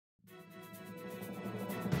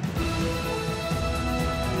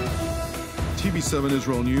TV7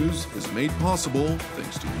 Israel News is made possible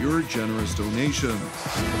thanks to your generous donations.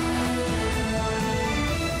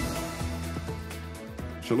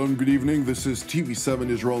 Shalom, good evening. This is TV7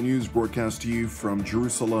 Israel News broadcast to you from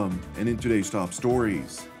Jerusalem. And in today's top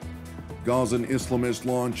stories, Gazan Islamists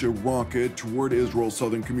launch a rocket toward Israel's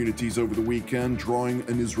southern communities over the weekend, drawing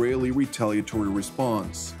an Israeli retaliatory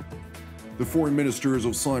response. The Foreign Ministers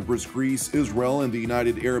of Cyprus, Greece, Israel, and the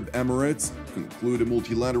United Arab Emirates conclude a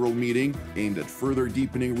multilateral meeting aimed at further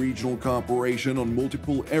deepening regional cooperation on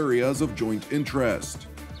multiple areas of joint interest.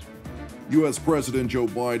 U.S. President Joe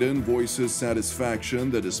Biden voices satisfaction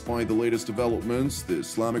that despite the latest developments, the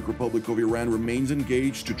Islamic Republic of Iran remains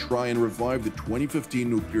engaged to try and revive the 2015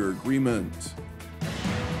 nuclear agreement.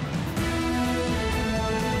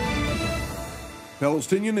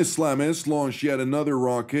 Palestinian Islamists launched yet another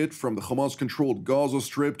rocket from the Hamas-controlled Gaza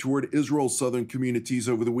Strip toward Israel's southern communities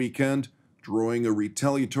over the weekend, drawing a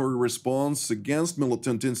retaliatory response against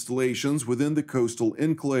militant installations within the coastal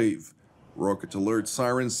enclave. Rocket alert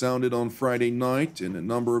sirens sounded on Friday night in a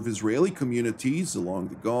number of Israeli communities along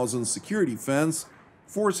the Gazan security fence,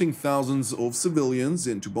 forcing thousands of civilians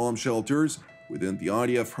into bomb shelters within the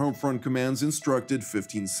IAF Home Front Command's instructed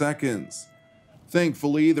 15 seconds.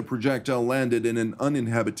 Thankfully, the projectile landed in an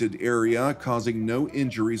uninhabited area, causing no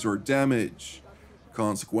injuries or damage.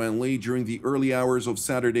 Consequently, during the early hours of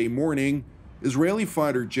Saturday morning, Israeli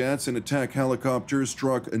fighter jets and attack helicopters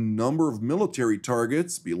struck a number of military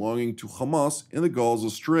targets belonging to Hamas in the Gaza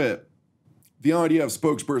Strip. The IDF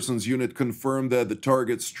spokesperson's unit confirmed that the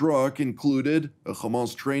targets struck included a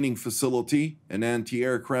Hamas training facility, an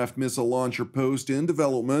anti-aircraft missile launcher post in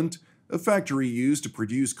development, a factory used to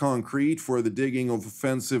produce concrete for the digging of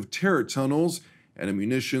offensive terror tunnels, and a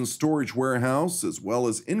munitions storage warehouse, as well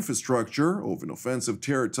as infrastructure of an offensive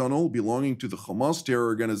terror tunnel belonging to the Hamas terror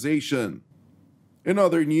organization. In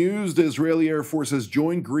other news, the Israeli Air Force has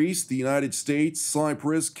joined Greece, the United States,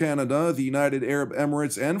 Cyprus, Canada, the United Arab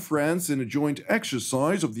Emirates, and France in a joint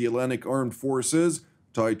exercise of the Hellenic Armed Forces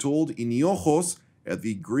titled Iniouchos at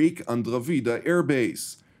the Greek Andravida Air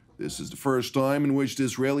Base. This is the first time in which the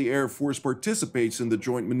Israeli Air Force participates in the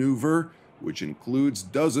joint maneuver, which includes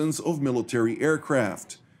dozens of military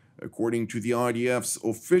aircraft. According to the IDF's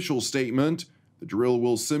official statement, the drill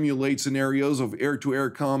will simulate scenarios of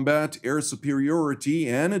air-to-air combat, air superiority,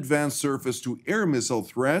 and advanced surface-to-air missile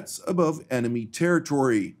threats above enemy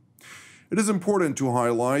territory. It is important to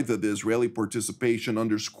highlight that the Israeli participation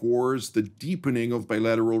underscores the deepening of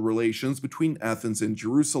bilateral relations between Athens and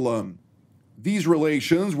Jerusalem. These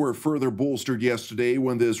relations were further bolstered yesterday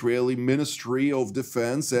when the Israeli Ministry of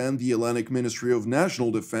Defense and the Hellenic Ministry of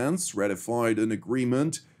National Defense ratified an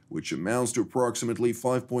agreement which amounts to approximately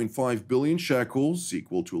 5.5 billion shekels,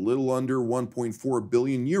 equal to a little under 1.4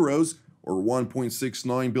 billion euros or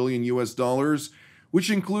 1.69 billion US dollars,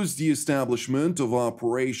 which includes the establishment of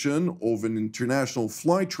operation of an international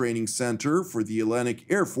flight training center for the Hellenic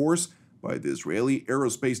Air Force by the Israeli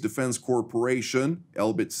Aerospace Defense Corporation,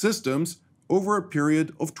 Elbit Systems, over a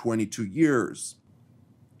period of 22 years.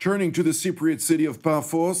 Turning to the Cypriot city of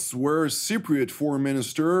Paphos, where Cypriot Foreign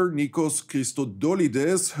Minister Nikos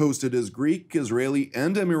Christodoulides hosted his Greek, Israeli,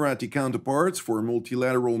 and Emirati counterparts for a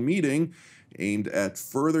multilateral meeting aimed at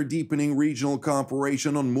further deepening regional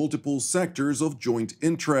cooperation on multiple sectors of joint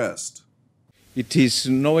interest. It is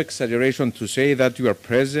no exaggeration to say that your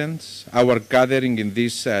presence, our gathering in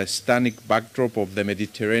this stunning backdrop of the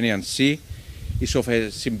Mediterranean Sea, is of a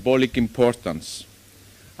symbolic importance.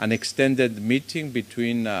 An extended meeting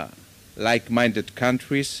between like-minded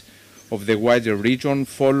countries of the wider region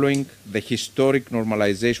following the historic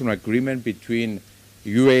normalization agreement between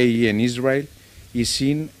UAE and Israel is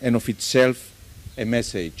in and of itself a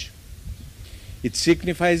message. It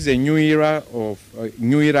signifies a new era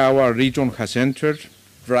our region has entered,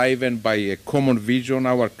 driven by a common vision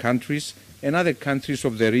our countries and other countries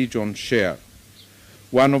of the region share.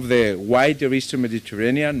 One of the wider Eastern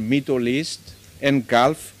Mediterranean, Middle East, and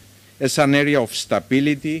Gulf as an area of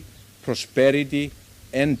stability, prosperity,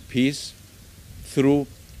 and peace through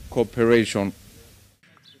cooperation.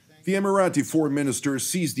 The Emirati Foreign Minister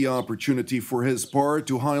seized the opportunity for his part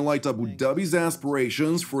to highlight Abu Dhabi's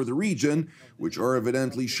aspirations for the region, which are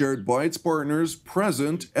evidently shared by its partners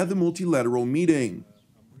present at the multilateral meeting.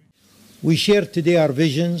 We shared today our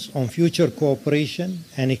visions on future cooperation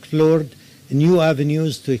and explored new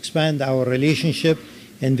avenues to expand our relationship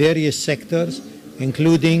in various sectors,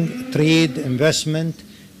 including trade, investment,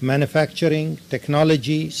 manufacturing,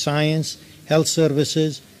 technology, science, health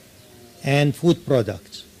services, and food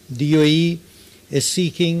products. The UAE is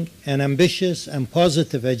seeking an ambitious and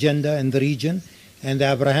positive agenda in the region, and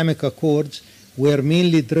the Abrahamic Accords were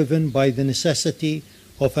mainly driven by the necessity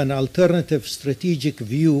of an alternative strategic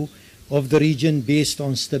view of the region based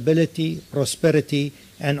on stability, prosperity,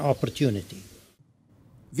 and opportunity.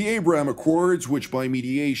 The Abraham Accords, which by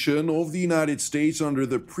mediation of the United States under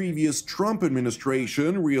the previous Trump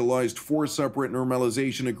administration realized 4 separate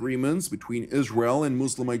normalization agreements between Israel and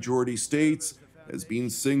Muslim-majority states, has been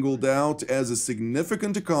singled out as a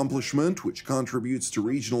significant accomplishment which contributes to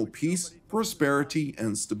regional peace, prosperity,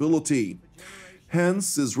 and stability.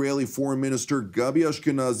 Hence, Israeli Foreign Minister Gabi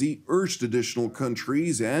Ashkenazi urged additional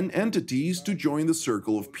countries and entities to join the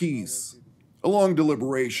circle of peace. Along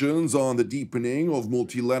deliberations on the deepening of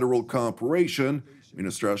multilateral cooperation,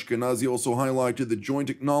 Minister Ashkenazi also highlighted the joint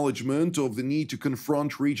acknowledgement of the need to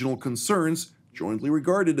confront regional concerns, jointly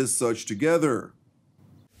regarded as such together.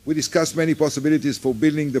 We discussed many possibilities for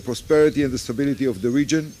building the prosperity and the stability of the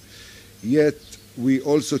region, yet we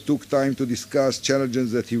also took time to discuss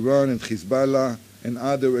challenges that Iran and Hezbollah and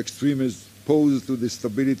other extremists pose to the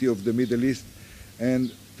stability of the Middle East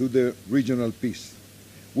and to the regional peace.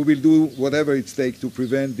 We will do whatever it takes to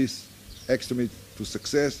prevent this extremism to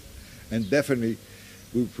success, and definitely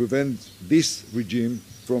we will prevent this regime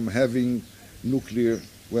from having nuclear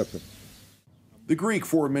weapons. The Greek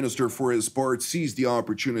foreign minister, for his part, seized the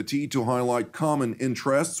opportunity to highlight common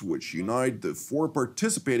interests which unite the 4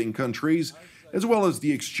 participating countries, as well as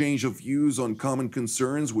the exchange of views on common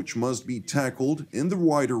concerns which must be tackled in the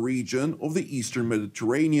wider region of the Eastern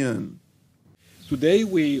Mediterranean. Today,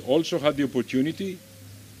 we also had the opportunity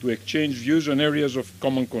to exchange views on areas of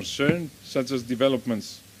common concern, such as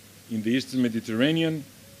developments in the Eastern Mediterranean,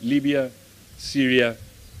 Libya, Syria,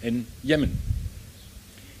 and Yemen.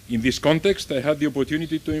 In this context, I had the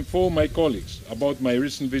opportunity to inform my colleagues about my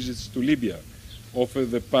recent visits to Libya over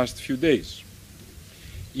the past few days.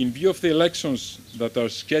 In view of the elections that are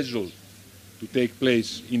scheduled to take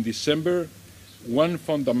place in December, one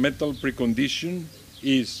fundamental precondition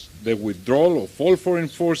is the withdrawal of all foreign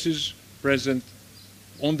forces present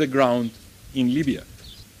on the ground in Libya.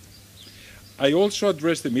 I also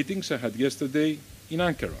addressed the meetings I had yesterday in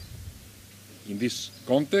Ankara. In this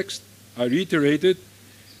context, I reiterated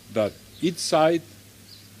that each side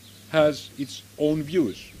has its own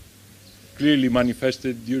views, clearly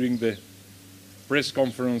manifested during the press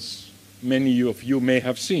conference many of you may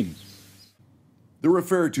have seen. The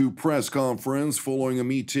referred to press conference following a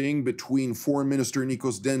meeting between Foreign Minister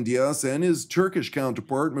Nikos Dendias and his Turkish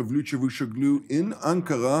counterpart Mevlut Çavuşoğlu in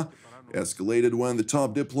Ankara escalated when the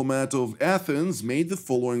top diplomat of Athens made the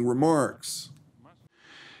following remarks.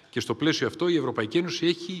 Και στο πλαίσιο αυτό η Ευρωπαϊκή Ένωση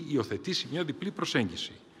έχει υιοθετήσει μια διπλή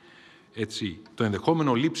προσέγγιση. Έτσι, το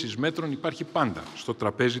ενδεχόμενο λήψης μέτρων υπάρχει πάντα στο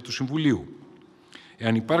τραπέζι του Συμβουλίου.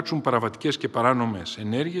 Εάν υπάρξουν παραβατικές και παράνομες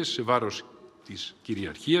ενέργειες σε βάρος της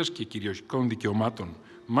κυριαρχίας και κυριαρχικών δικαιωμάτων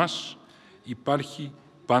μας, υπάρχει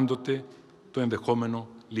πάντοτε το ενδεχόμενο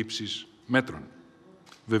λήψης μέτρων.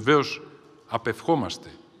 Βεβαίως, απευχόμαστε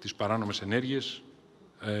τις παράνομες ενέργειες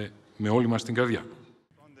με όλη μας την καρδιά.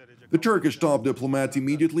 The Turkish top diplomat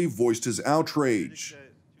immediately voiced his outrage.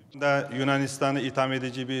 Yunanistan'ı itham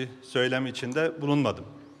edici bir söylem içinde bulunmadım.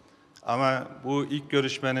 Ama bu ilk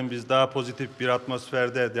görüşmenin biz daha pozitif bir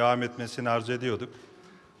atmosferde devam etmesini arzu ediyorduk.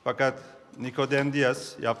 Fakat Nikos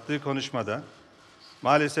Dendias yaptığı konuşmada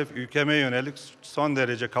maalesef ülkeme yönelik son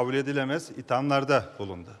derece kabul edilemez ithamlarda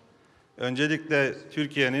bulundu. Öncelikle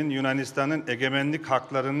Türkiye'nin Yunanistan'ın egemenlik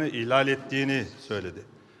haklarını ihlal ettiğini söyledi.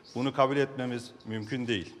 Bunu kabul etmemiz mümkün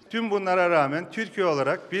değil. Tüm bunlara rağmen Türkiye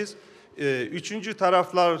olarak biz üçüncü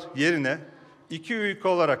taraflar yerine 2 ülke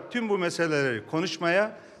olarak tüm bu meseleleri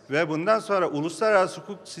konuşmaya ve bundan sonra uluslararası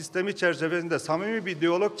hukuk sistemi çerçevesinde samimi bir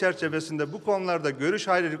diyalog çerçevesinde bu konularda görüş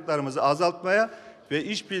ayrılıklarımızı azaltmaya ve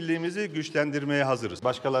işbirliğimizi güçlendirmeye hazırız.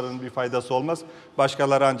 Başkalarının bir faydası olmaz.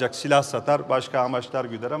 Başkaları ancak silah satar, başka amaçlar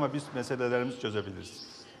güder ama biz meselelerimizi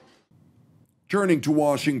çözebiliriz. Turning to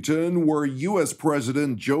Washington, where U.S.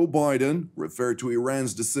 President Joe Biden referred to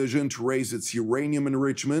Iran's decision to raise its uranium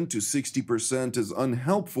enrichment to 60% as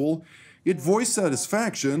unhelpful, it voiced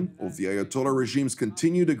satisfaction of the Ayatollah regime's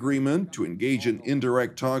continued agreement to engage in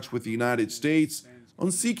indirect talks with the United States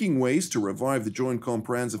on seeking ways to revive the Joint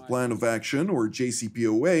Comprehensive Plan of Action, or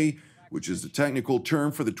JCPOA, which is the technical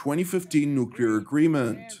term for the 2015 nuclear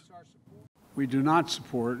agreement. We do not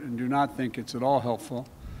support and do not think it's at all helpful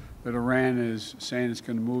that Iran is saying it's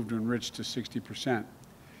going to move to enrich to 60%.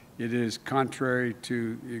 It is contrary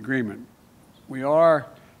to the agreement. We are,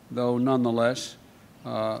 though, nonetheless,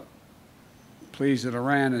 pleased that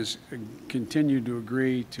Iran has continued to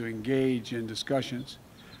agree to engage in discussions,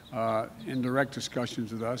 in direct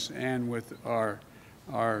discussions with us and with our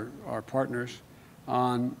partners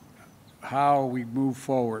on how we move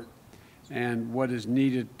forward and what is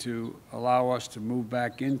needed to allow us to move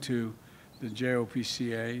back into the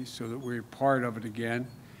JOPCA so that we're part of it again,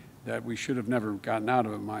 that we should have never gotten out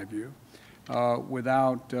of, in my view,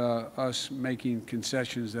 without us making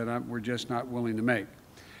concessions that we're just not willing to make.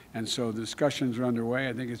 And so the discussions are underway.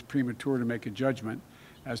 I think it's premature to make a judgment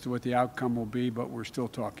as to what the outcome will be, but we're still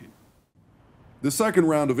talking. The second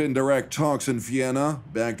round of indirect talks in Vienna,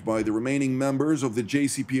 backed by the remaining members of the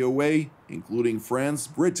JCPOA, including France,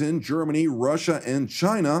 Britain, Germany, Russia, and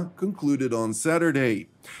China, concluded on Saturday.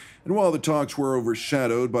 And while the talks were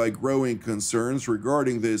overshadowed by growing concerns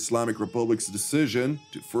regarding the Islamic Republic's decision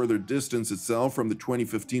to further distance itself from the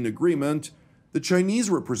 2015 agreement, the Chinese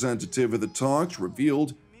representative of the talks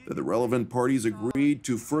revealed that the relevant parties agreed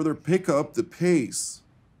to further pick up the pace.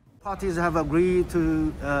 Parties have agreed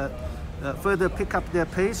to further pick up their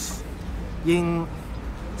pace in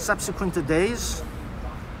subsequent days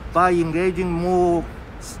by engaging more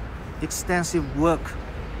extensive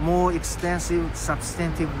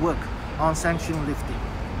substantive work on sanction lifting,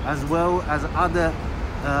 as well as other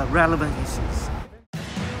relevant issues.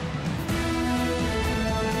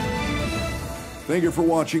 Thank you for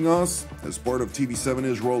watching us. As part of TV7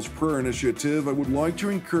 Israel's prayer initiative, I would like to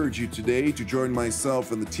encourage you today to join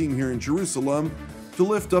myself and the team here in Jerusalem to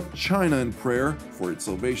lift up China in prayer for its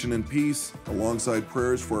salvation and peace, alongside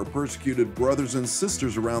prayers for our persecuted brothers and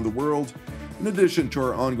sisters around the world, in addition to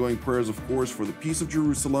our ongoing prayers, of course, for the peace of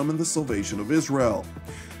Jerusalem and the salvation of Israel.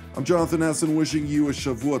 I'm Jonathan Hassan, wishing you a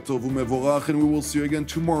Shavua Tov U'Mevorach, and we will see you again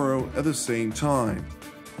tomorrow at the same time.